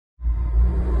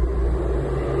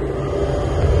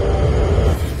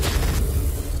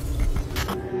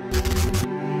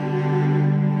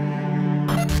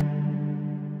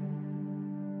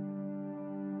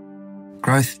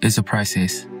Growth is a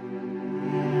process.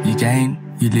 You gain,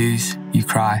 you lose, you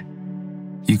cry.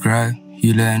 You grow,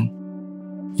 you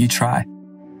learn, you try.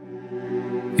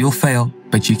 You'll fail,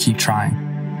 but you keep trying.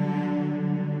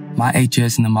 My 8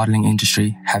 years in the modeling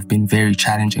industry have been very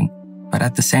challenging, but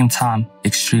at the same time,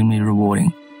 extremely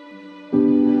rewarding.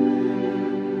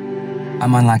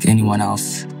 I'm unlike anyone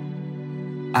else.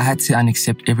 I had to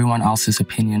unaccept everyone else's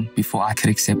opinion before I could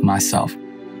accept myself.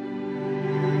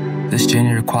 This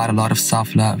journey required a lot of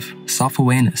self-love,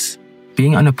 self-awareness,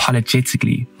 being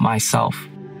unapologetically myself.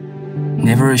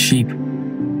 Never a sheep,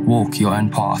 walk your own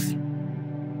path.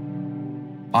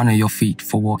 Honor your feet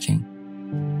for walking.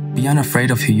 Be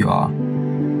unafraid of who you are.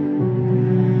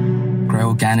 Grow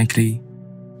organically,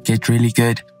 get really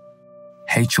good,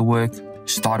 hate your work,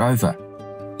 start over.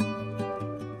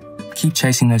 Keep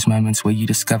chasing those moments where you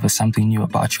discover something new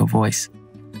about your voice.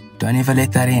 Don't ever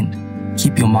let that end.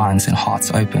 Keep your minds and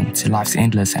hearts open to life's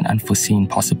endless and unforeseen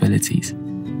possibilities.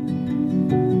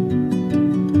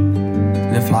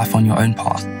 Live life on your own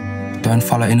path. Don't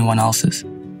follow anyone else's,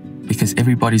 because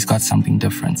everybody's got something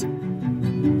different.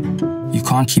 You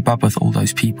can't keep up with all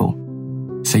those people,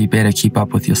 so you better keep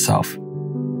up with yourself.